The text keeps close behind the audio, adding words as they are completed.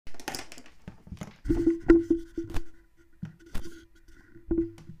Het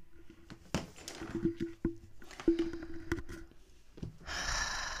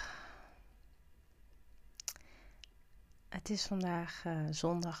is vandaag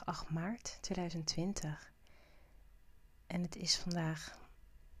zondag 8 maart 2020 en het is vandaag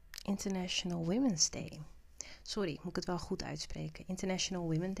International Women's Day. Sorry, moet ik het wel goed uitspreken. International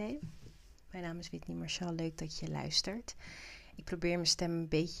Women's Day. Mijn naam is Whitney Marshall, leuk dat je luistert. Ik probeer mijn stem een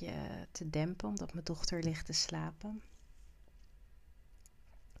beetje te dempen, omdat mijn dochter ligt te slapen.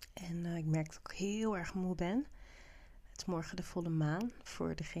 En ik merk dat ik heel erg moe ben. Het is morgen de volle maan,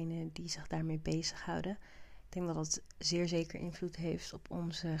 voor degenen die zich daarmee bezighouden. Ik denk dat het zeer zeker invloed heeft op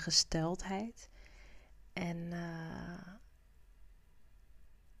onze gesteldheid. En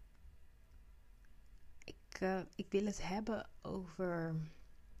ik wil het hebben over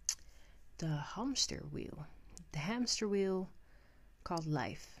de hamsterwiel. De hamsterwiel called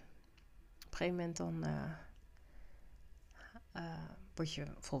life. Op een gegeven moment dan word je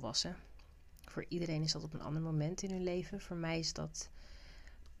volwassen. Voor iedereen is dat op een ander moment in hun leven. Voor mij is dat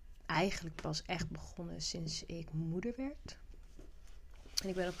eigenlijk pas echt begonnen sinds ik moeder werd. En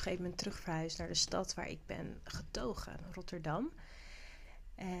ik ben op een gegeven moment terug verhuisd naar de stad waar ik ben getogen, Rotterdam.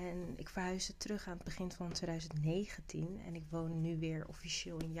 En ik verhuisde terug aan het begin van 2019. En ik woon nu weer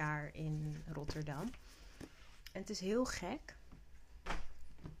officieel een jaar in Rotterdam. En het is heel gek.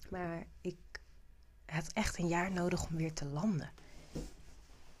 Maar ik had echt een jaar nodig om weer te landen.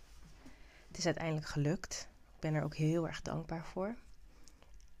 Het is uiteindelijk gelukt. Ik ben er ook heel erg dankbaar voor.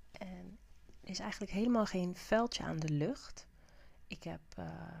 En er is eigenlijk helemaal geen vuiltje aan de lucht. Ik heb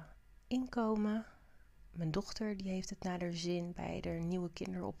inkomen. Mijn dochter die heeft het naar haar zin bij de nieuwe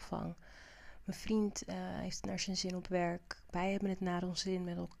kinderopvang. Mijn vriend heeft het naar zijn zin op werk. Wij hebben het naar ons zin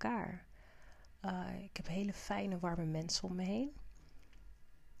met elkaar. Ik heb hele fijne, warme mensen om me heen.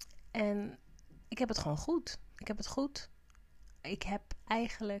 En ik heb het gewoon goed. Ik heb het goed. Ik heb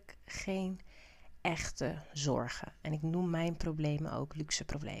eigenlijk geen echte zorgen. En ik noem mijn problemen ook luxe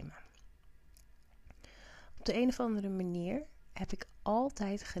problemen. Op de een of andere manier heb ik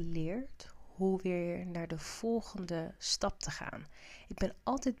altijd geleerd hoe weer naar de volgende stap te gaan. Ik ben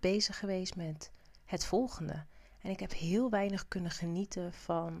altijd bezig geweest met het volgende. En ik heb heel weinig kunnen genieten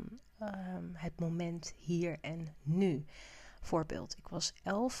van het moment hier en nu. Voorbeeld, ik was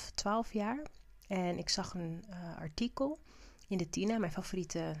 11, 12 jaar en ik zag een artikel in de Dienen, mijn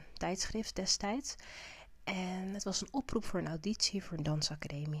favoriete tijdschrift destijds. En het was een oproep voor een auditie voor een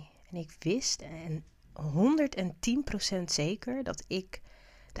dansacademie. En ik wist en 110% zeker dat ik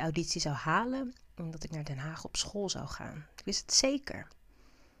de auditie zou halen en dat ik naar Den Haag op school zou gaan. Ik wist het zeker.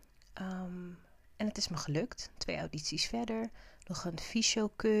 En het is me gelukt. 2 audities verder. Nog een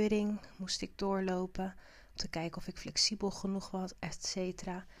fysiokeuring moest ik doorlopen. Om te kijken of ik flexibel genoeg was, et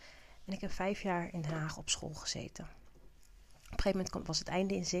cetera. En ik heb 5 jaar in Den Haag op school gezeten. Op een gegeven moment was het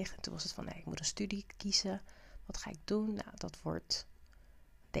einde in zicht. En toen was het van, nee, ik moet een studie kiezen. Wat ga ik doen? Nou, dat wordt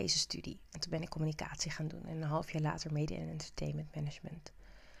deze studie. En toen ben ik communicatie gaan doen. En een half jaar later media en entertainment management.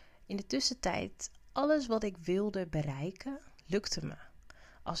 In de tussentijd, alles wat ik wilde bereiken, lukte me.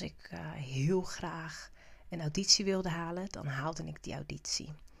 Als ik heel graag een auditie wilde halen, dan haalde ik die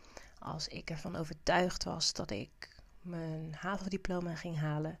auditie. Als ik ervan overtuigd was dat ik mijn HAVO-diploma ging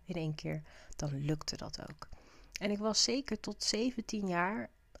halen in 1 keer, dan lukte dat ook. En ik was zeker tot 17 jaar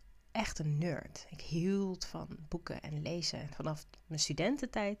echt een nerd. Ik hield van boeken en lezen. En vanaf mijn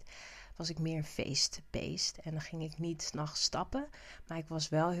studententijd was ik meer een feestbeest. En dan ging ik niet 's nachts stappen. Maar ik was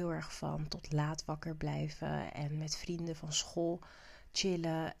wel heel erg van tot laat wakker blijven. En met vrienden van school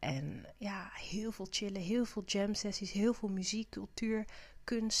chillen. En ja, heel veel chillen. Heel veel jam sessies. Heel veel muziek, cultuur,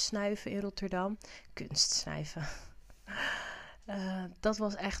 kunst snuiven in Rotterdam. Kunst snuiven. Dat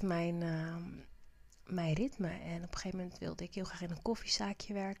was echt mijn ritme. En op een gegeven moment wilde ik heel graag in een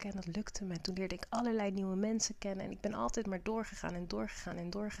koffiezaakje werken. En dat lukte me. Toen leerde ik allerlei nieuwe mensen kennen. En ik ben altijd maar doorgegaan en doorgegaan en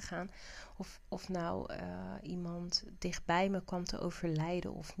doorgegaan. Of nou iemand dichtbij me kwam te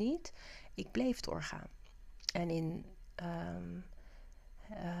overlijden of niet. Ik bleef doorgaan. En in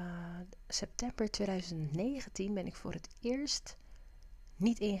september 2019 ben ik voor het eerst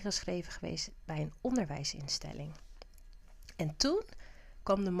niet ingeschreven geweest bij een onderwijsinstelling. En toen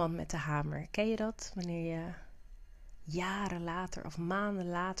kwam de man met de hamer. Ken je dat? Wanneer je jaren later of maanden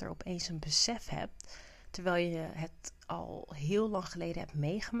later opeens een besef hebt, terwijl je het al heel lang geleden hebt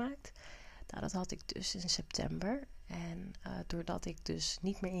meegemaakt. Nou, dat had ik dus in september. En doordat ik dus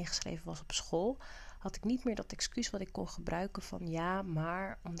niet meer ingeschreven was op school, had ik niet meer dat excuus wat ik kon gebruiken van ja,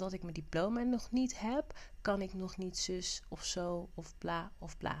 maar omdat ik mijn diploma nog niet heb, kan ik nog niet zus of zo of bla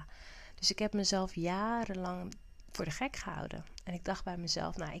of bla. Dus ik heb mezelf jarenlang voor de gek gehouden. En ik dacht bij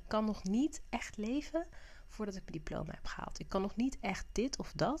mezelf, nou, ik kan nog niet echt leven voordat ik mijn diploma heb gehaald. Ik kan nog niet echt dit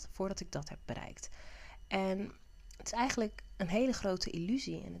of dat voordat ik dat heb bereikt. En het is eigenlijk een hele grote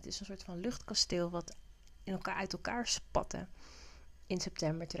illusie. En het is een soort van luchtkasteel wat uit elkaar spatte in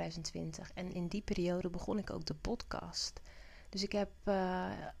september 2020. En in die periode begon ik ook de podcast. Dus ik heb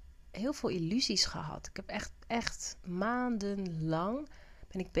heel veel illusies gehad. Ik heb echt maandenlang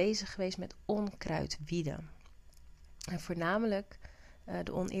ben ik bezig geweest met onkruid wieden. En voornamelijk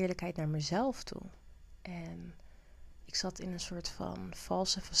de oneerlijkheid naar mezelf toe. En ik zat in een soort van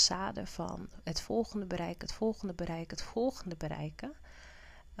valse façade van het volgende bereiken, het volgende bereiken, het volgende bereiken.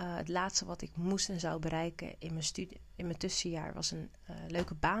 Het laatste wat ik moest en zou bereiken in mijn tussenjaar was een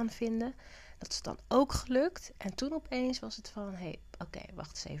leuke baan vinden. Dat is dan ook gelukt. En toen opeens was het van, oké, wacht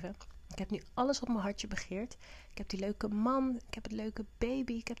eens even. Ik heb nu alles op mijn hartje begeerd. Ik heb die leuke man, ik heb het leuke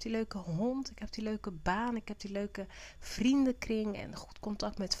baby, ik heb die leuke hond, ik heb die leuke baan, ik heb die leuke vriendenkring en goed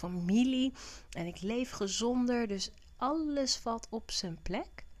contact met familie. En ik leef gezonder, dus alles valt op zijn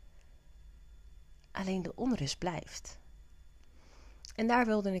plek. Alleen de onrust blijft. En daar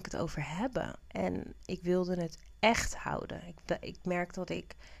wilde ik het over hebben. En ik wilde het echt houden. Ik merk dat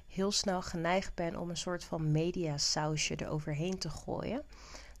ik heel snel geneigd ben om een soort van mediasausje eroverheen te gooien.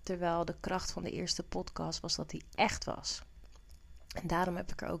 Terwijl de kracht van de eerste podcast was dat die echt was. En daarom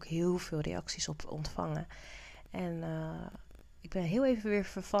heb ik er ook heel veel reacties op ontvangen. En ik ben heel even weer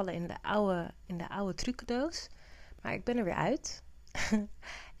vervallen in de oude trucendoos. Maar ik ben er weer uit.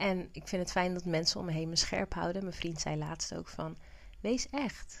 En ik vind het fijn dat mensen om me heen me scherp houden. Mijn vriend zei laatst ook van, wees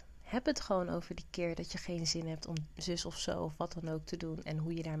echt. Heb het gewoon over die keer dat je geen zin hebt om zus of zo of wat dan ook te doen. En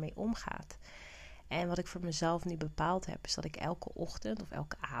hoe je daarmee omgaat. En wat ik voor mezelf nu bepaald heb, is dat ik elke ochtend of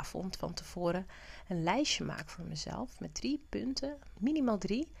elke avond van tevoren een lijstje maak voor mezelf. Met 3 punten, minimaal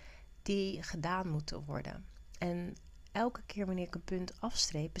 3, die gedaan moeten worden. En elke keer wanneer ik een punt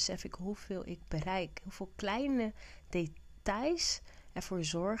afstreep, besef ik hoeveel ik bereik. Hoeveel kleine details ervoor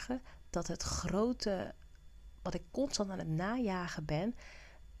zorgen dat het grote, wat ik constant aan het najagen ben,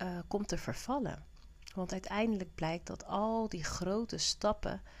 komt te vervallen. Want uiteindelijk blijkt dat al die grote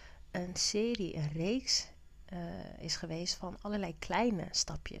stappen een reeks is geweest van allerlei kleine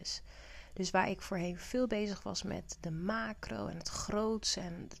stapjes. Dus waar ik voorheen veel bezig was met de macro en het groots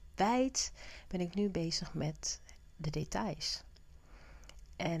en het wijd, ben ik nu bezig met de details.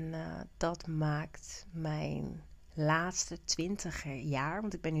 En dat maakt mijn laatste 20er jaar,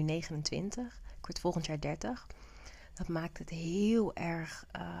 want ik ben nu 29, ik word volgend jaar 30. Dat maakt het heel erg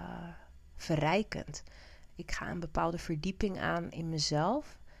verrijkend. Ik ga een bepaalde verdieping aan in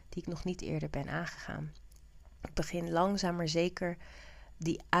mezelf, die ik nog niet eerder ben aangegaan. Ik begin langzaam maar zeker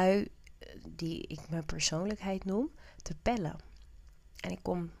die ui, die ik mijn persoonlijkheid noem, te pellen. En ik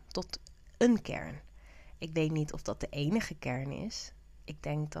kom tot een kern. Ik weet niet of dat de enige kern is. Ik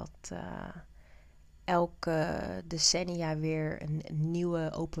denk dat elke decennia weer een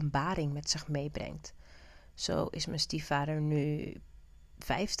nieuwe openbaring met zich meebrengt. Zo is mijn stiefvader nu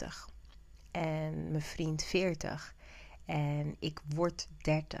 50 en mijn vriend 40 en ik word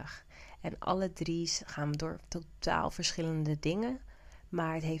 30. En alle 3 gaan door totaal verschillende dingen,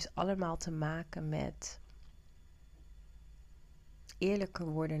 maar het heeft allemaal te maken met eerlijker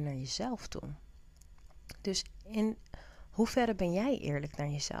worden naar jezelf toe. Dus in hoeverre ben jij eerlijk naar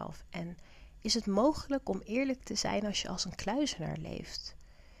jezelf? En is het mogelijk om eerlijk te zijn als je als een kluizenaar leeft?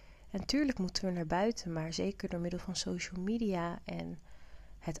 En natuurlijk moeten we naar buiten, maar zeker door middel van social media en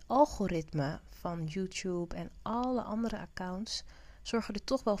het algoritme van YouTube en alle andere accounts zorgen er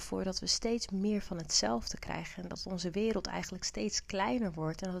toch wel voor dat we steeds meer van hetzelfde krijgen. En dat onze wereld eigenlijk steeds kleiner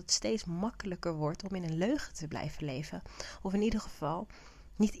wordt en dat het steeds makkelijker wordt om in een leugen te blijven leven. Of in ieder geval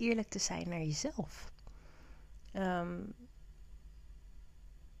niet eerlijk te zijn naar jezelf.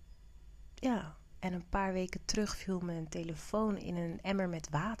 En een paar weken terug viel mijn telefoon in een emmer met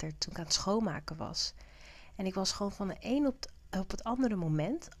water toen ik aan het schoonmaken was. En ik was gewoon van de een op het andere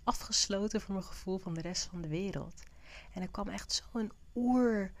moment afgesloten voor mijn gevoel van de rest van de wereld. En er kwam echt zo'n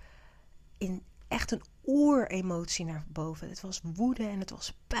oer-emotie naar boven. Het was woede en het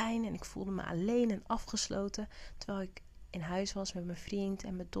was pijn en ik voelde me alleen en afgesloten. Terwijl ik in huis was met mijn vriend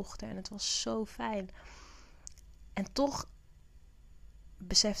en mijn dochter en het was zo fijn. En toch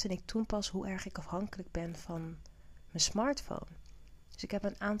besefte ik toen pas hoe erg ik afhankelijk ben van mijn smartphone. Dus ik heb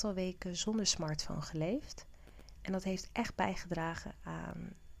een aantal weken zonder smartphone geleefd. En dat heeft echt bijgedragen aan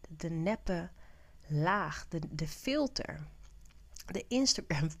de neppe laag, de filter. De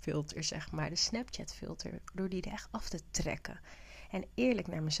Instagram filter, zeg maar, de Snapchat filter. Door die er echt af te trekken. En eerlijk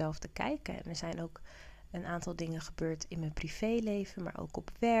naar mezelf te kijken. En er zijn ook een aantal dingen gebeurd in mijn privéleven, maar ook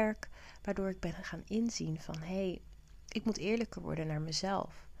op werk. Waardoor ik ben gaan inzien van, ik moet eerlijker worden naar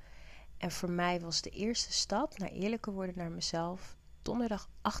mezelf. En voor mij was de eerste stap naar eerlijker worden naar mezelf donderdag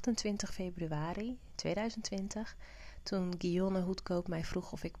 28 februari 2020. Toen Guillaume Hoedkoop mij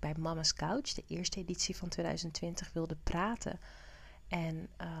vroeg of ik bij Mama's Couch, de eerste editie van 2020, wilde praten. En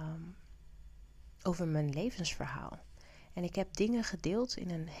over mijn levensverhaal. En ik heb dingen gedeeld in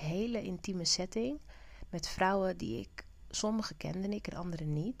een hele intieme setting. Met vrouwen die ik, sommige kende ik en andere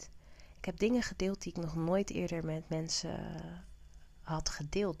niet. Ik heb dingen gedeeld die ik nog nooit eerder met mensen had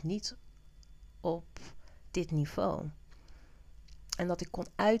gedeeld. Niet op dit niveau. En dat ik kon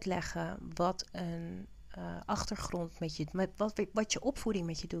uitleggen wat een achtergrond met je... Wat je opvoeding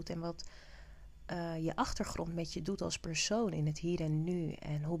met je doet. En wat je achtergrond met je doet als persoon in het hier en nu.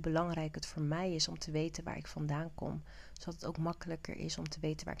 En hoe belangrijk het voor mij is om te weten waar ik vandaan kom. Zodat het ook makkelijker is om te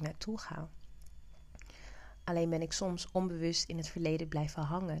weten waar ik naartoe ga. Alleen ben ik soms onbewust in het verleden blijven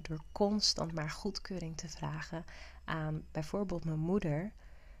hangen. Door constant maar goedkeuring te vragen aan bijvoorbeeld mijn moeder.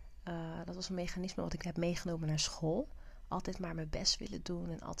 Dat was een mechanisme wat ik heb meegenomen naar school. Altijd maar mijn best willen doen.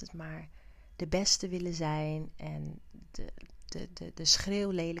 En altijd maar de beste willen zijn. En de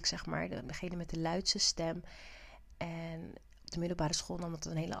schreeuwlelijk, zeg maar. Degene met de luidste stem. En op de middelbare school nam het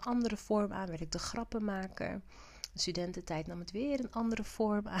een hele andere vorm aan. Werd ik de grappenmaker. De studententijd nam het weer een andere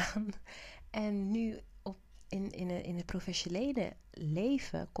vorm aan. En nu in het professionele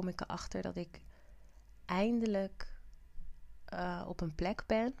leven kom ik erachter dat ik eindelijk op een plek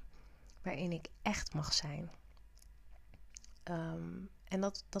ben waarin ik echt mag zijn. En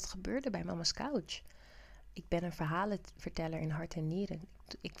dat gebeurde bij Mama's Couch. Ik ben een verhalenverteller in hart en nieren.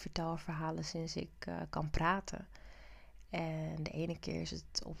 Ik vertel verhalen sinds ik kan praten. En de ene keer is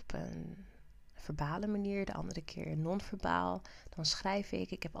het op een verbale manier, de andere keer non-verbaal. Dan schrijf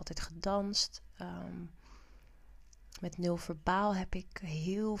ik. Ik heb altijd gedanst. Met nul verbaal heb ik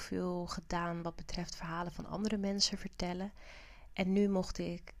heel veel gedaan wat betreft verhalen van andere mensen vertellen. En nu mocht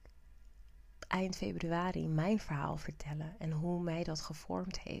ik eind februari mijn verhaal vertellen en hoe mij dat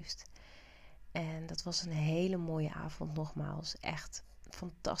gevormd heeft. En dat was een hele mooie avond nogmaals. Echt een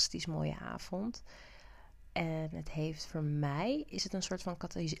fantastisch mooie avond. En het heeft voor mij, is het een soort van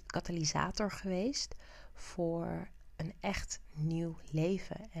katalysator geweest voor een echt nieuw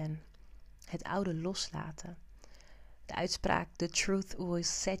leven en het oude loslaten. De uitspraak, the truth will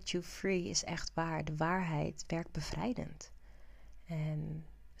set you free, is echt waar. De waarheid werkt bevrijdend. En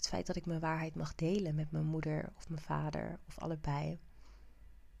het feit dat ik mijn waarheid mag delen met mijn moeder of mijn vader of allebei.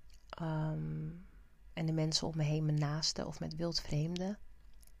 En de mensen om me heen, mijn naasten of met wildvreemden.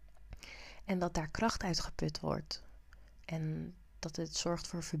 En dat daar kracht uitgeput wordt. En dat het zorgt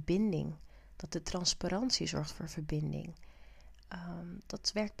voor verbinding. Dat de transparantie zorgt voor verbinding.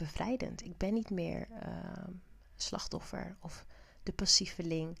 Dat werkt bevrijdend. Ik ben niet meer slachtoffer of de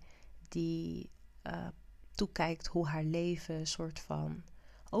passieveling die toekijkt hoe haar leven soort van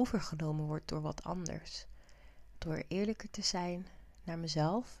overgenomen wordt door wat anders. Door eerlijker te zijn naar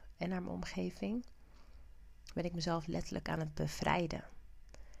mezelf en naar mijn omgeving ben ik mezelf letterlijk aan het bevrijden.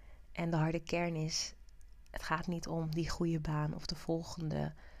 En de harde kern is, het gaat niet om die goede baan of de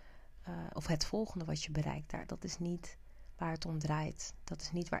volgende of het volgende wat je bereikt daar. Dat is niet waar het om draait. Dat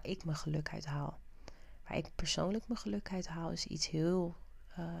is niet waar ik mijn geluk uit haal. Waar ik persoonlijk mijn geluk uit haal is iets heel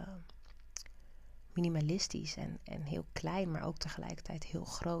minimalistisch en heel klein, maar ook tegelijkertijd heel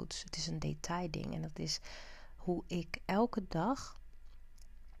groots. Het is een detailding en dat is hoe ik elke dag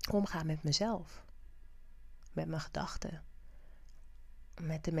omga met mezelf. Met mijn gedachten.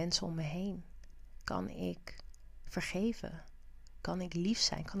 Met de mensen om me heen. Kan ik vergeven? Kan ik lief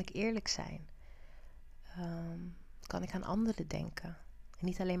zijn? Kan ik eerlijk zijn? Kan ik aan anderen denken? En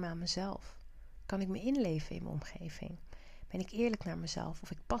niet alleen maar aan mezelf. Kan ik me inleven in mijn omgeving? Ben ik eerlijk naar mezelf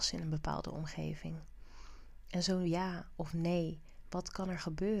of ik pas in een bepaalde omgeving? En zo ja of nee, wat kan er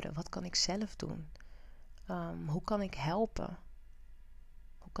gebeuren? Wat kan ik zelf doen? Hoe kan ik helpen?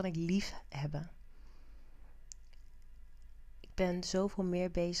 Hoe kan ik lief hebben? Ik ben zoveel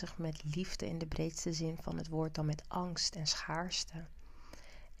meer bezig met liefde in de breedste zin van het woord dan met angst en schaarste.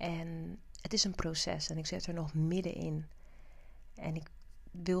 En het is een proces en ik zit er nog middenin. En ik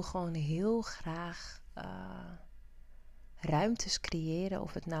wil gewoon heel graag ruimtes creëren,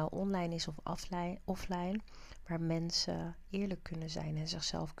 of het nou online is of offline, waar mensen eerlijk kunnen zijn en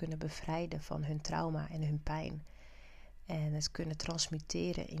zichzelf kunnen bevrijden van hun trauma en hun pijn. En het kunnen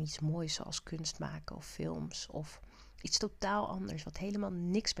transmuteren in iets moois zoals kunst maken of films of iets totaal anders wat helemaal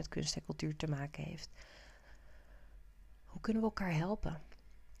niks met kunst en cultuur te maken heeft. Hoe kunnen we elkaar helpen?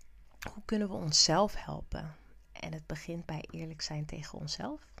 Hoe kunnen we onszelf helpen? En het begint bij eerlijk zijn tegen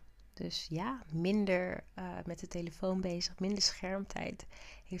onszelf. Dus ja, minder met de telefoon bezig, minder schermtijd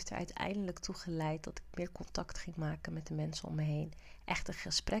heeft er uiteindelijk toe geleid dat ik meer contact ging maken met de mensen om me heen. Echte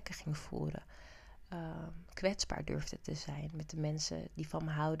gesprekken ging voeren. Kwetsbaar durfde te zijn met de mensen die van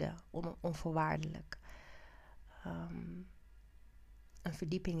me houden, onvoorwaardelijk. Een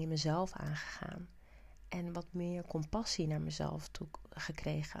verdieping in mezelf aangegaan. En wat meer compassie naar mezelf toe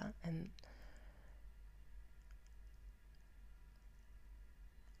gekregen. En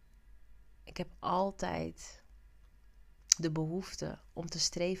ik heb altijd de behoefte om te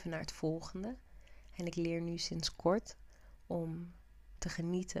streven naar het volgende. En ik leer nu sinds kort om te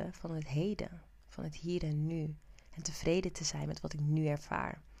genieten van het heden. Van het hier en nu. En tevreden te zijn met wat ik nu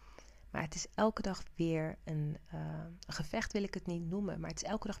ervaar. Maar het is elke dag weer een gevecht, wil ik het niet noemen. Maar het is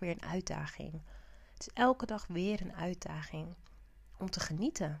elke dag weer een uitdaging. Het is elke dag weer een uitdaging om te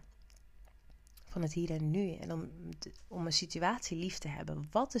genieten van het hier en nu. En om een situatie lief te hebben.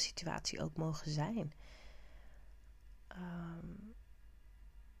 Wat de situatie ook mogen zijn.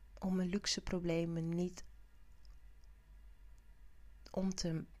 Om mijn luxe problemen niet om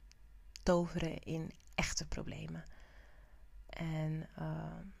te toveren in echte problemen. En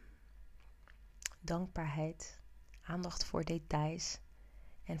dankbaarheid, aandacht voor details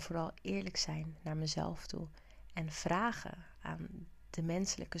en vooral eerlijk zijn naar mezelf toe. En vragen aan de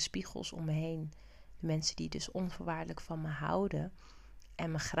menselijke spiegels om me heen. De mensen die dus onvoorwaardelijk van me houden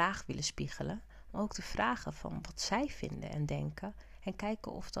en me graag willen spiegelen. Maar ook te vragen van wat zij vinden en denken. En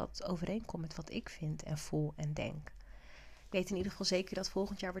kijken of dat overeenkomt met wat ik vind en voel en denk. Ik weet in ieder geval zeker dat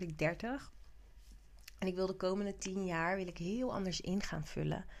volgend jaar word ik 30. En ik wil de komende 10 jaar heel anders in gaan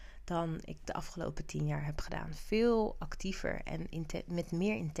vullen dan ik de afgelopen 10 jaar heb gedaan. Veel actiever en met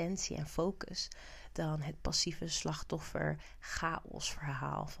meer intentie en focus dan het passieve slachtoffer chaos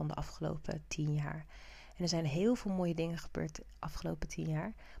verhaal van de afgelopen 10 jaar. En er zijn heel veel mooie dingen gebeurd de afgelopen 10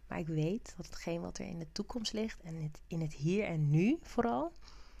 jaar. Maar ik weet dat hetgeen wat er in de toekomst ligt en in het hier en nu vooral,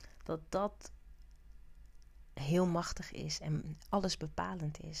 dat heel machtig is en alles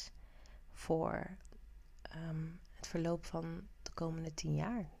bepalend is voor het verloop van de komende 10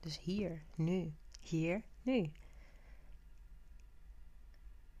 jaar. Dus hier, nu. Hier, nu.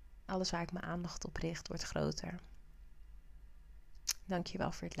 Alles waar ik mijn aandacht op richt wordt groter.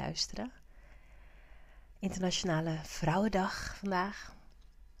 Dankjewel voor het luisteren. Internationale Vrouwendag vandaag.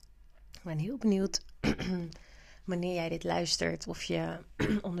 Ik ben heel benieuwd wanneer jij dit luistert. Of je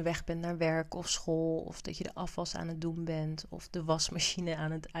onderweg bent naar werk of school. Of dat je de afwas aan het doen bent. Of de wasmachine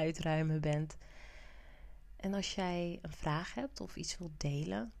aan het uitruimen bent. En als jij een vraag hebt of iets wilt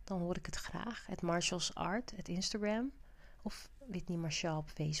delen, dan hoor ik het graag. Het Marshall's Art, het Instagram. Of Whitney Marshall op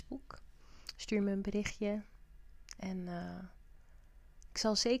Facebook. Stuur me een berichtje. En ik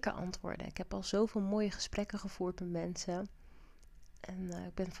zal zeker antwoorden. Ik heb al zoveel mooie gesprekken gevoerd met mensen. En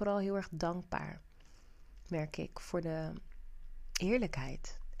ik ben vooral heel erg dankbaar, merk ik, voor de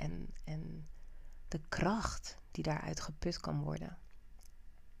eerlijkheid. En de kracht die daaruit geput kan worden.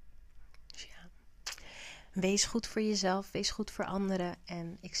 Dus ja. Wees goed voor jezelf, wees goed voor anderen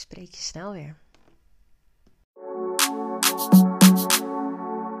en ik spreek je snel weer.